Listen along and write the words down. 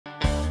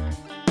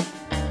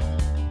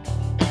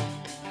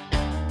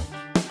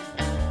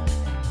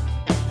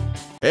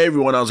Hey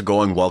everyone, how's it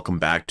going? Welcome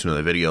back to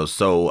another video.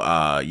 So,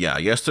 yeah,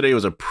 yesterday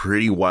was a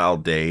pretty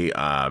wild day.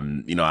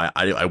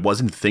 I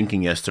wasn't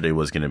thinking yesterday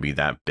was going to be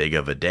that big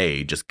of a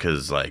day just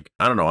because, like,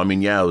 I don't know. I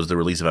mean, yeah, it was the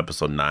release of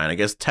episode 9. I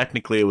guess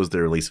technically it was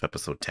the release of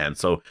episode 10.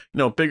 So,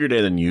 bigger day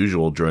than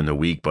usual during the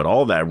week, but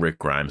all that Rick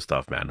Grimes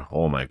stuff, man.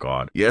 Oh my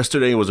God.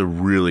 Yesterday was a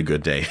really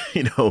good day.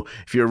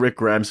 If you're a Rick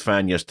Grimes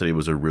fan, yesterday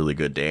was a really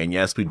good day. And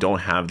yes, we don't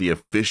have the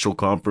official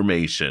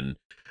confirmation,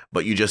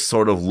 but you just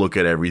sort of look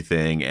at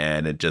everything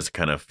and it just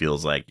kind of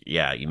feels like,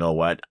 yeah, you know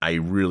what?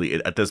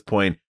 At this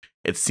point,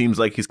 it seems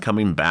like he's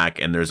coming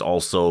back. And there's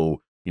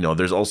also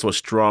a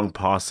strong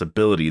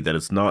possibility that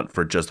it's not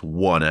for just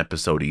one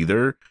episode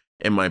either.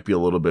 It might be a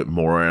little bit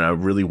more. And I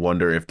really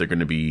wonder if they're going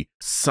to be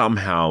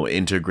somehow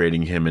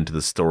integrating him into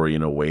the story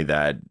in a way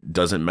that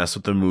doesn't mess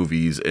with the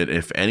movies. And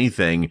if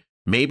anything,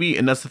 maybe,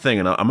 and that's the thing,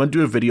 and I'm gonna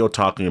do a video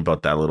talking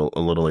about that a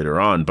little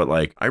later on, but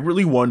like, I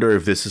really wonder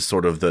if this is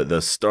sort of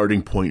the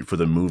starting point for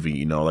the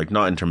movie, like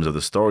not in terms of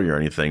the story or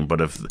anything,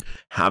 but if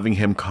having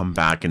him come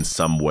back in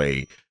some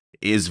way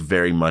is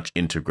very much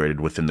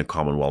integrated within the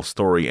Commonwealth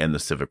story and the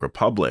Civic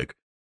Republic,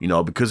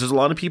 because there's a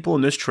lot of people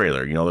in this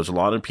trailer, there's a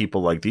lot of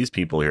people like these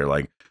people here,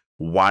 like,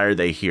 why are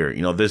they here?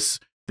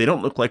 They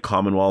don't look like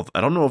Commonwealth.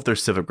 I don't know if they're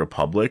Civic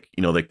Republic.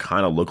 They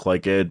kind of look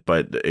like it,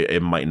 but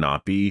it might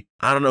not be.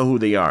 I don't know who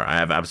they are. I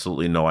have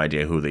absolutely no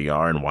idea who they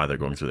are and why they're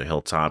going through the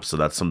Hilltop. So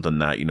that's something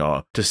that,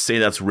 to say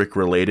that's Rick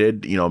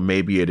related,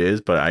 maybe it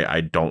is, but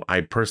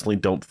I personally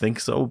don't think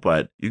so.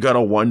 But you got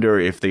to wonder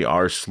if they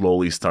are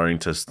slowly starting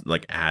to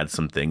like add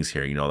some things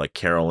here, like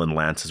Carol and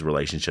Lance's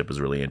relationship is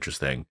really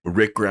interesting.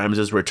 Rick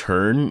Grimes'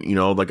 return,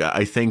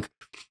 I think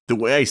the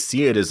way I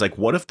see it is like,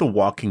 what if The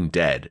Walking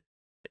Dead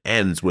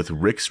ends with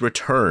Rick's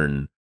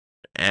return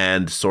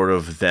and sort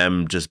of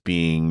them just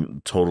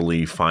being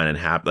totally fine and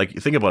happy? Like,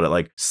 think about it.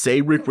 Like,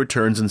 say Rick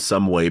returns in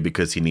some way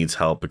because he needs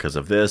help because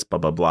of this, blah,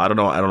 blah, blah. I don't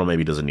know. Maybe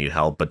he doesn't need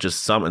help, but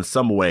just in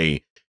some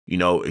way,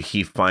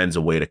 he finds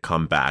a way to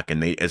come back,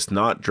 and it's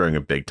not during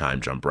a big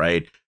time jump,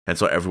 right? And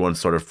so everyone's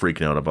sort of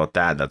freaking out about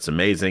that. That's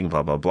amazing,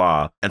 blah, blah,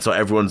 blah. And so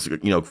everyone's,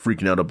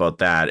 freaking out about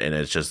that. And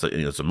it's just,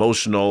 it's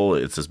emotional.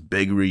 It's this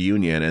big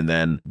reunion. And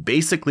then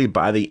basically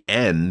by the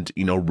end,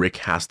 Rick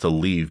has to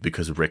leave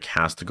because Rick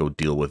has to go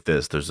deal with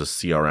this. There's a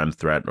CRM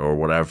threat or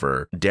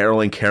whatever.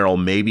 Daryl and Carol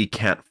maybe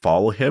can't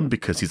follow him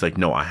because he's like,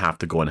 no, I have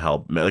to go and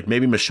help. Like,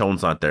 maybe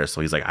Michonne's not there.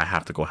 So he's like, I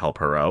have to go help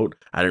her out.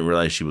 I didn't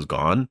realize she was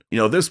gone.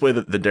 This way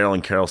that the Daryl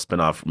and Carol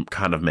spinoff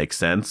kind of makes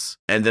sense.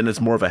 And then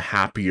it's more of a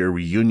happier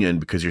reunion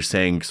because you're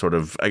saying sort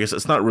of, I guess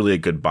it's not really a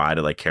goodbye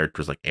to like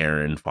characters like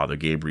Aaron, Father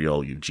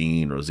Gabriel,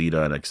 Eugene,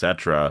 Rosita, and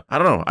etc. I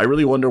don't know. I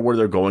really wonder where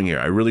they're going here.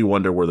 I really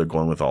wonder where they're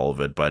going with all of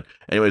it. But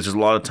anyways, there's a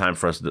lot of time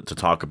for us to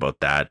talk about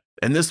that.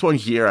 And this one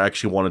here, I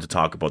actually wanted to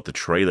talk about the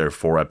trailer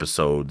for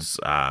episodes,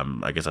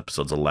 I guess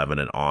episodes 11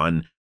 and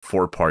on,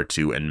 for part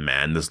 2. And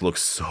man, this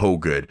looks so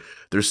good.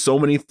 There's so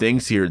many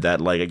things here that,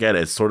 like, again,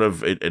 it's sort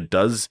of,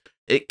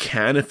 it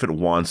can, if it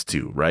wants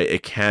to, right?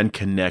 It can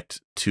connect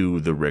to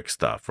the Rick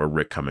stuff or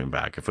Rick coming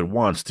back if it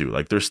wants to.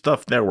 Like, there's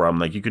stuff there where I'm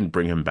like, you can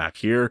bring him back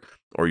here,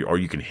 or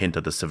you can hint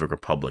at the Civic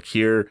Republic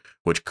here,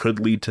 which could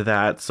lead to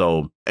that.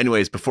 So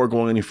anyways, before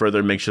going any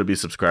further, make sure to be a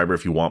subscriber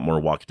if you want more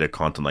Walking Dead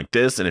content like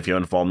this. And if you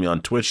haven't followed me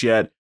on Twitch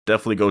yet,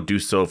 definitely go do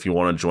so if you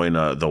want to join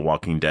the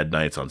Walking Dead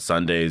nights on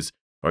Sundays,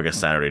 or I guess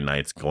Saturday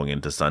nights going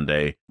into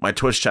Sunday. My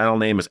Twitch channel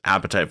name is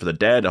Appetite for the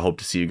Dead. I hope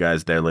to see you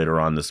guys there later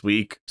on this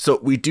week. So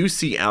we do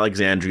see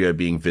Alexandria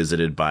being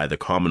visited by the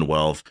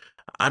Commonwealth.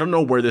 I don't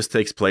know where this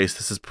takes place.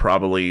 This is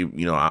probably,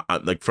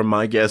 like from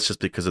my guess, just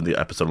because of the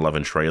episode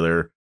 11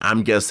 trailer,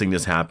 I'm guessing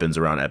this happens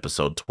around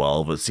episode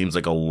 12. It seems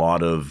like a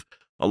lot of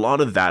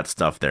that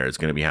stuff there is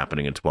going to be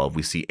happening in 12.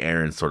 We see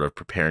Aaron sort of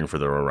preparing for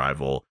their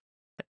arrival.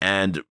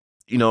 And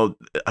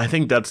I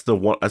think that's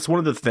one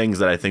of the things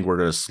that I think we're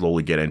going to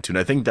slowly get into. And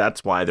I think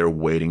that's why they're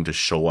waiting to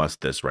show us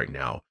this right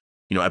now.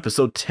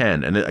 Episode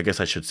 10, and I guess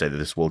I should say that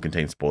this will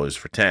contain spoilers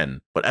for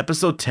 10, but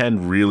episode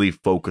 10 really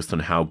focused on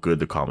how good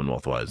the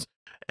Commonwealth was.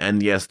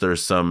 And yes,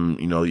 there's some,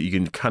 you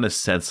can kind of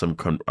sense some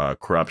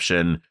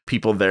corruption.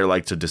 People there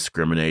like to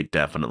discriminate,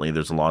 definitely.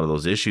 There's a lot of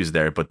those issues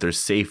there, but there's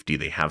safety.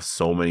 They have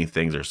so many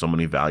things. There's so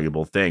many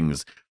valuable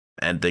things,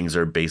 and things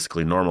are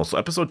basically normal. So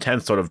episode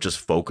 10 sort of just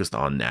focused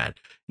on that,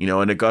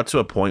 and it got to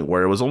a point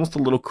where it was almost a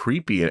little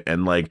creepy,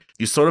 and like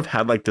you sort of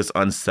had like this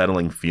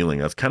unsettling feeling.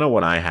 That's kind of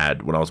what I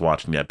had when I was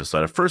watching the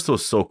episode. At first, it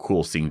was so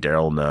cool seeing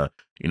Daryl in the,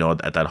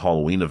 at that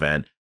Halloween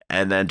event.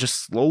 And then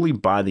just slowly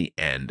by the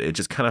end, it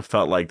just kind of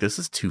felt like this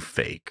is too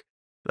fake.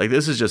 Like,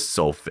 this is just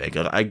so fake.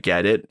 I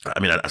get it. I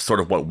mean, that's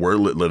sort of what we're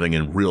living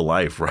in real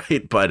life,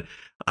 right? But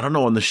I don't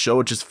know, on the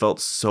show, it just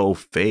felt so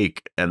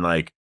fake. And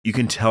like, you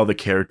can tell the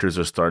characters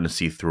are starting to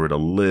see through it a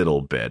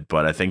little bit.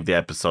 But I think the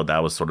episode,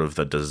 that was sort of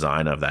the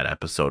design of that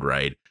episode,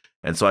 right?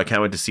 And so I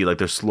can't wait to see, like,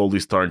 they're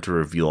slowly starting to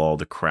reveal all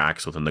the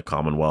cracks within the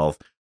Commonwealth,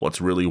 what's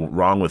really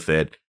wrong with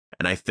it.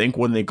 And I think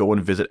when they go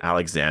and visit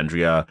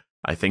Alexandria,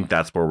 I think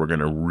that's where we're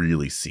going to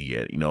really see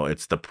it.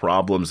 It's the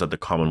problems that the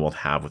Commonwealth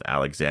have with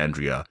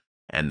Alexandria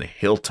and the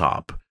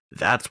Hilltop.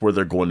 That's where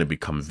they're going to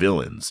become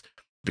villains.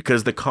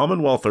 because the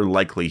Commonwealth are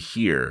likely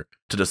here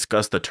to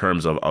discuss the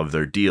terms of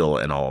their deal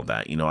and all of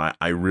that. You know,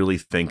 I really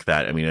think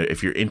that, I mean,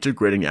 if you're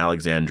integrating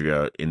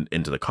Alexandria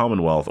into the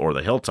Commonwealth or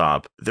the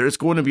Hilltop, there's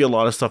going to be a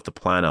lot of stuff to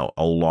plan out.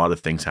 A lot of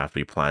things have to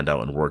be planned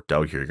out and worked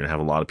out here. You're going to have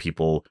a lot of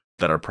people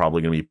that are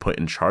probably going to be put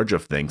in charge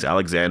of things.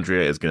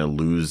 Alexandria is going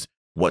to lose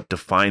what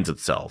defines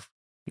itself.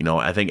 You know,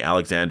 I think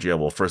Alexandria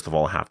will first of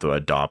all have to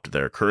adopt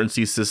their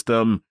currency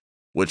system,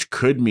 which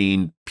could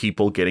mean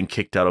people getting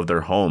kicked out of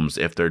their homes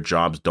if their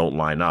jobs don't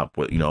line up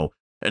with, you know,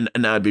 and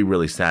that would be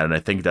really sad. And I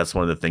think that's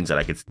one of the things that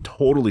I could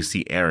totally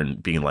see Aaron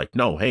being like,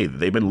 no, hey,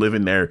 they've been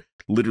living there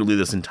literally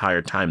this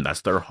entire time.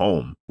 That's their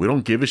home. We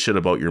don't give a shit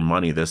about your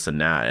money, this and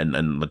that.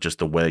 And just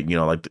the way, you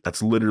know, like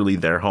that's literally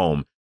their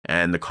home.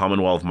 And the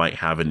Commonwealth might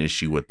have an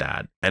issue with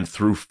that. And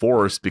through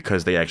force,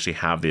 because they actually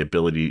have the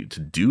ability to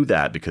do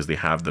that, because they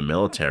have the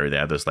military, they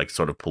have this like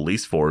sort of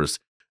police force,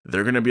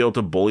 they're going to be able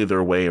to bully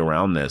their way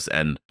around this.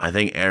 And I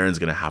think Aaron's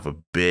going to have a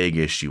big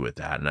issue with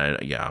that.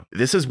 And yeah,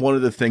 this is one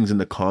of the things in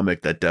the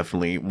comic that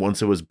definitely,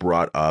 once it was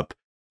brought up,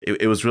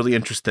 it was really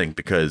interesting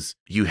because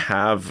you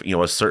have, you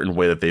know, a certain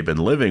way that they've been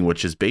living,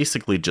 which is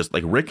basically just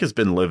like Rick has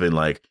been living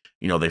like,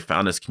 you know, they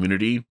found this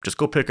community, just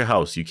go pick a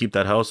house. You keep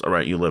that house. All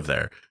right, you live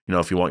there. You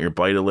know, if you want your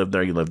buddy to live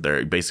there, you live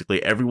there.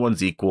 Basically,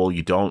 everyone's equal.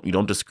 You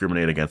don't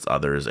discriminate against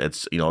others.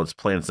 It's, you know, it's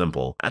plain and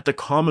simple. At the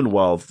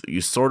Commonwealth,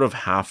 you sort of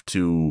have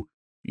to,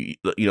 you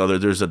know,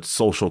 there's a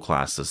social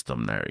class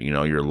system there. You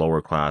know, you're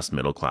lower class,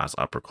 middle class,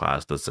 upper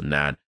class, this and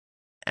that.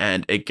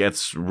 And it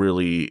gets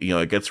really, you know,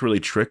 it gets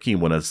really tricky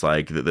when it's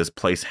like this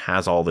place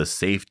has all this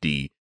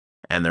safety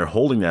and they're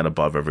holding that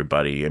above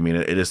everybody. I mean,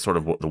 it is sort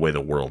of the way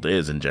the world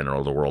is in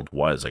general. The world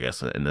was, I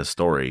guess, in this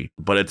story.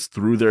 But it's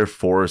through their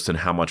force and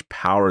how much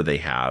power they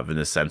have in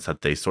the sense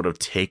that they sort of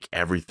take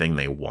everything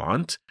they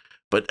want.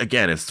 But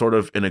again, it's sort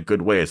of in a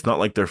good way. It's not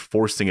like they're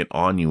forcing it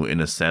on you in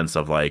a sense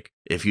of like,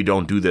 if you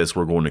don't do this,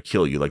 we're going to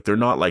kill you. Like, they're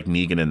not like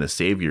Negan and the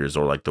Saviors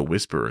or like the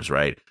Whisperers,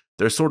 right?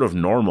 They're sort of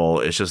normal.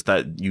 It's just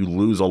that you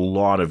lose a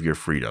lot of your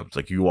freedoms.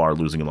 Like, you are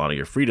losing a lot of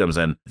your freedoms.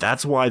 And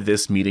that's why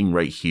this meeting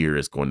right here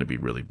is going to be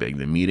really big.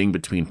 The meeting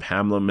between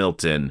Pamela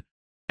Milton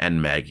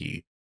and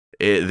Maggie.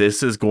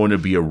 This is going to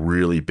be a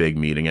really big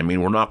meeting. I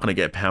mean, we're not going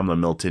to get Pamela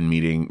Milton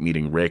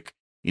meeting Rick.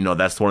 You know,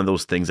 that's one of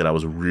those things that I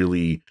was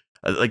really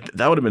like,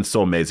 that would have been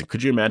so amazing.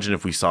 Could you imagine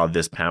if we saw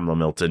this Pamela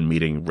Milton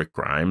meeting Rick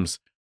Grimes?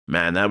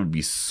 Man, that would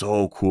be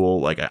so cool.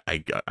 Like,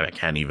 I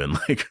can't even,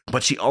 like,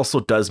 but she also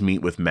does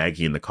meet with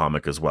Maggie in the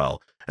comic as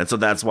well. And so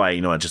that's why,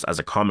 you know, just as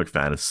a comic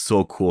fan, it's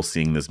so cool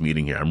seeing this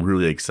meeting here. I'm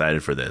really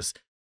excited for this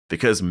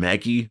because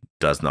Maggie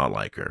does not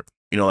like her.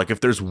 You know, like, if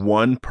there's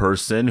one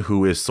person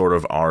who is sort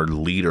of our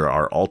leader,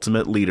 our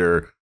ultimate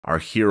leader, our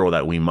hero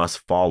that we must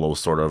follow,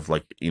 sort of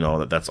like, you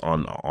know, that's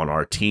on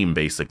our team,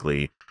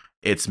 basically,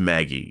 it's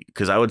Maggie.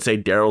 Because I would say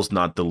Daryl's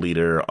not the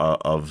leader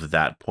of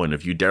that point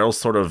of view. Daryl's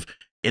sort of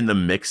in the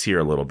mix here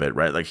a little bit,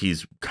 right? Like,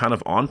 he's kind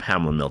of on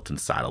Pamela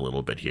Milton's side a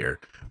little bit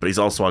here, but he's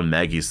also on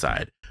Maggie's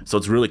side. So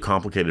it's really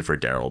complicated for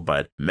Daryl,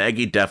 but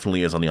Maggie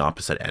definitely is on the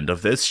opposite end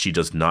of this. She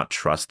does not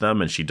trust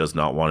them and she does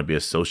not want to be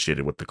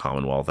associated with the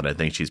Commonwealth. And I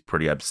think she's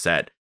pretty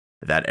upset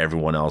that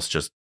everyone else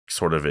just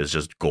sort of is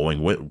just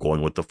going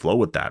with the flow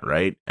with that,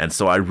 right? And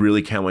so I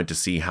really can't wait to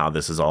see how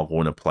this is all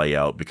going to play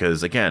out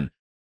because, again,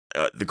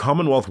 the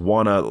Commonwealth they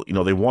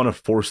want to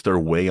force their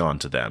way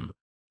onto them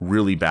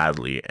really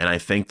badly. And I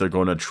think they're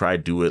going to try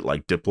to do it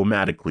like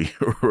diplomatically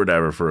or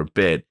whatever for a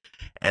bit.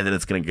 And then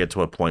it's going to get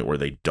to a point where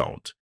they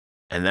don't.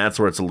 And that's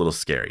where it's a little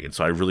scary. And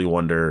so I really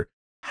wonder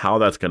how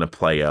that's going to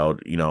play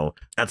out. You know,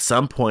 at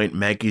some point,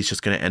 Maggie's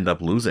just going to end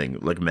up losing.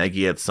 Like,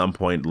 Maggie at some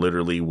point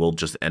literally will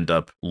just end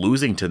up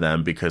losing to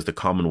them because the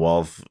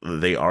Commonwealth,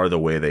 they are the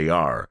way they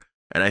are.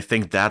 And I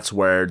think that's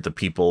where the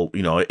people,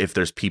 you know, if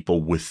there's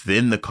people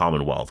within the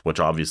Commonwealth, which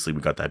obviously we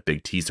got that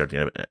big teaser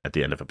at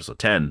the end of episode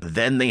 10,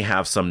 then they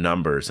have some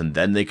numbers and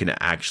then they can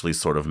actually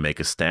sort of make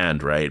a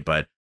stand, right?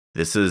 But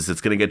it's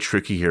going to get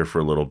tricky here for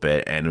a little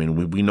bit. And I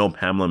mean, we know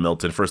Pamela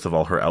Milton, first of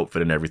all, her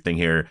outfit and everything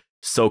here,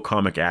 so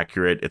comic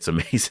accurate. It's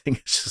amazing.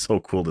 It's just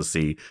so cool to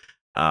see.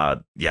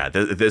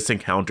 This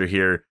encounter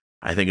here,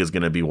 I think is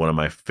going to be one of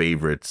my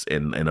favorites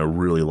in a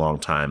really long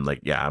time.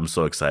 Like, yeah, I'm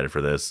so excited for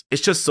this.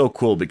 It's just so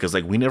cool because,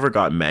 like, we never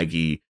got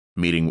Maggie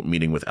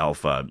meeting with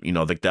Alpha. You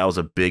know, like, that was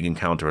a big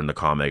encounter in the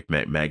comic,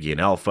 Maggie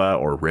and Alpha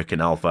or Rick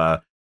and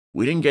Alpha.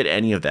 We didn't get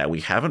any of that. We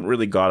haven't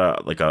really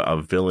got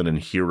a villain and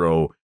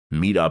hero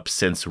meet up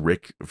since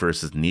Rick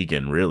versus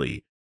Negan,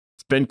 really.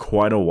 It's been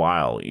quite a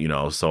while, you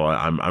know, so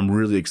I'm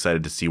really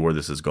excited to see where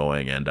this is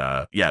going. And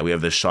we have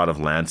this shot of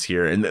Lance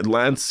here, and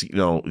Lance, you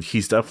know,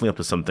 he's definitely up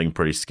to something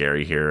pretty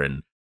scary here.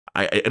 And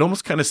it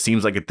almost kind of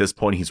seems like at this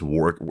point he's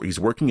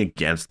working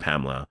against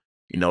Pamela,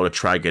 you know, to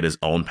try to get his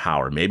own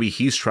power. Maybe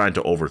he's trying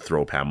to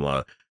overthrow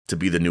Pamela to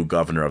be the new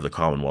governor of the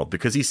Commonwealth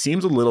because he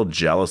seems a little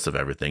jealous of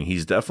everything.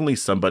 He's definitely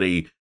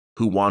somebody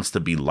who wants to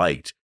be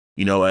liked.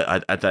 You know,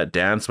 at that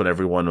dance when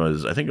everyone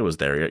was, I think it was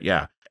there,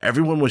 yeah,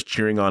 everyone was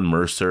cheering on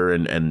Mercer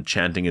and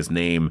chanting his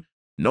name.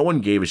 no one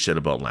gave a shit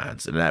about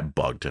Lance, and that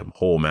bugged him.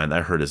 Oh man,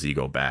 that hurt his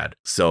ego bad.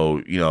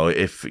 So, you know,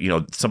 if, you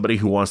know, somebody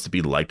who wants to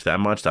be liked that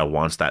much, that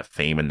wants that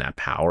fame and that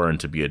power and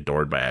to be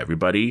adored by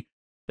everybody,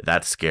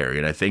 that's scary.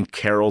 And I think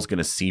Carol's going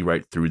to see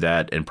right through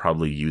that and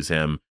probably use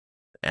him.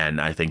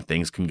 And I think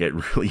things can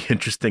get really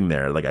interesting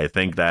there. Like, I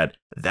think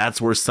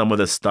that's where some of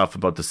the stuff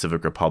about the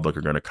Civic Republic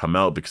are going to come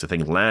out, because I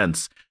think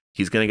Lance,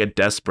 he's going to get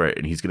desperate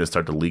and he's going to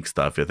start to leak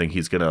stuff. I think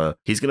he's going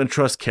to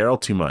trust Carol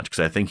too much,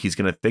 because I think he's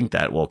going to think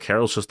that, well,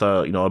 Carol's just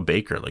a, you know, a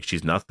baker, like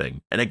she's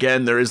nothing. And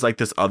again, there is like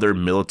this other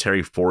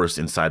military force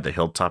inside the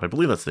Hilltop. I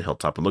believe that's the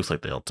Hilltop. It looks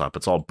like the Hilltop.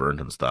 It's all burnt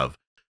and stuff.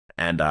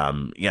 And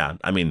yeah,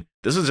 I mean,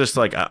 this is just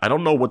like, I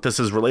don't know what this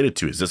is related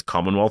to. Is this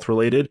Commonwealth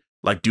related?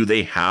 Like, do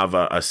they have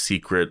a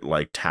secret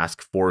like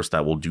task force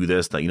that will do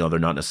this, that, you know, they're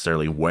not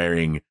necessarily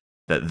wearing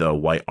the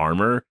white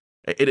armor?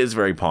 It is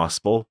very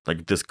possible.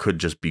 Like, this could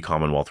just be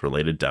Commonwealth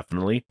related,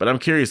 definitely. But I'm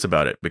curious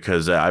about it,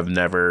 because I've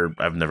never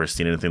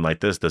seen anything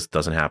like this. This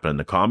doesn't happen in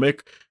the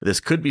comic. This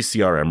could be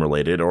CRM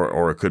related,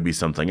 or it could be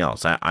something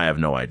else. I have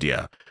no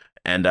idea.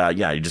 And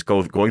yeah, you just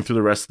going through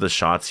the rest of the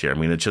shots here. I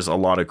mean, it's just a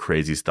lot of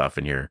crazy stuff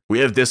in here. We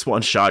have this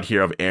one shot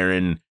here of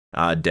Aaron,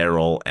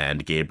 Daryl,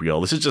 and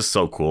Gabriel. This is just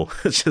so cool.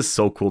 It's just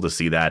so cool to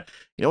see that.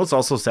 You know what's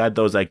also sad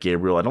though is that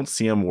Gabriel, I don't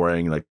see him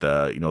wearing like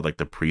the, you know, like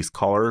the priest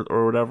collar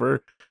or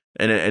whatever.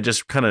 And it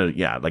just kind of,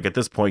 yeah, like at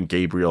this point,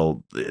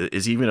 Gabriel,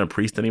 is he even a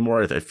priest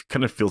anymore? It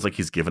kind of feels like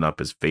he's given up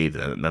his faith,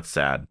 and that's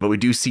sad. But we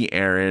do see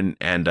Aaron,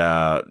 and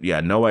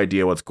yeah, no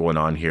idea what's going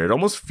on here. It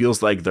almost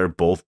feels like they're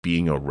both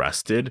being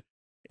arrested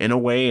in a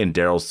way, and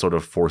Daryl's sort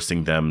of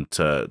forcing them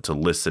to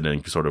listen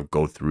and sort of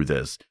go through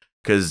this,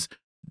 because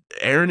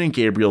Aaron and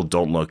Gabriel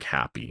don't look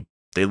happy.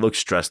 They look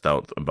stressed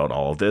out about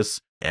all of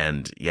this.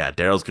 And yeah,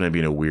 Daryl's going to be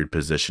in a weird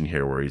position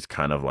here where he's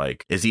kind of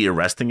like, is he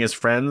arresting his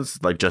friends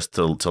like just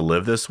to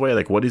live this way?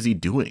 Like, what is he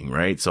doing?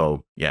 Right.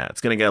 So yeah,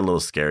 it's going to get a little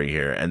scary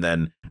here. And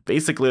then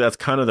basically that's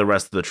kind of the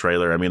rest of the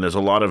trailer. I mean, there's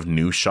a lot of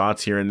new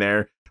shots here and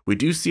there. We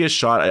do see a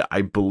shot.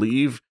 I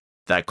believe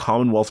that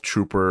Commonwealth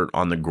trooper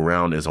on the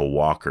ground is a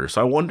walker. So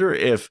I wonder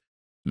if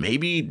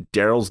maybe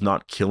Daryl's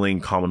not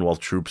killing Commonwealth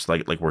troops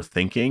like we're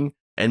thinking.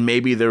 And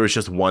maybe there was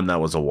just one that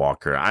was a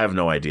walker. I have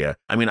no idea.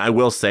 I mean, I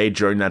will say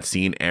during that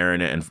scene,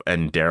 Aaron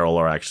and Daryl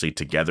are actually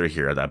together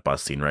here at that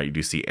bus scene, right? You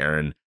do see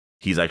Aaron,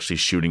 he's actually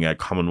shooting at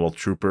Commonwealth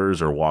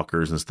troopers or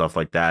walkers and stuff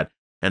like that.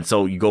 And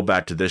so you go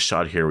back to this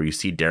shot here where you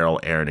see Daryl,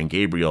 Aaron, and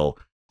Gabriel.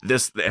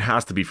 It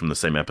has to be from the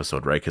same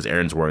episode, right? Because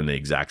Aaron's wearing the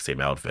exact same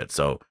outfit.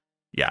 So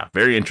yeah,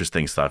 very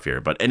interesting stuff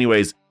here. But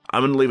anyways,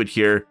 I'm going to leave it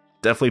here.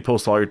 Definitely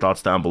post all your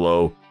thoughts down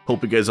below.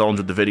 Hope you guys all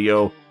enjoyed the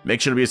video. Make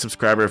sure to be a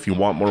subscriber if you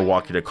want more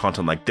Walking Dead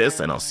content like this,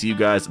 and I'll see you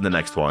guys in the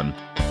next one.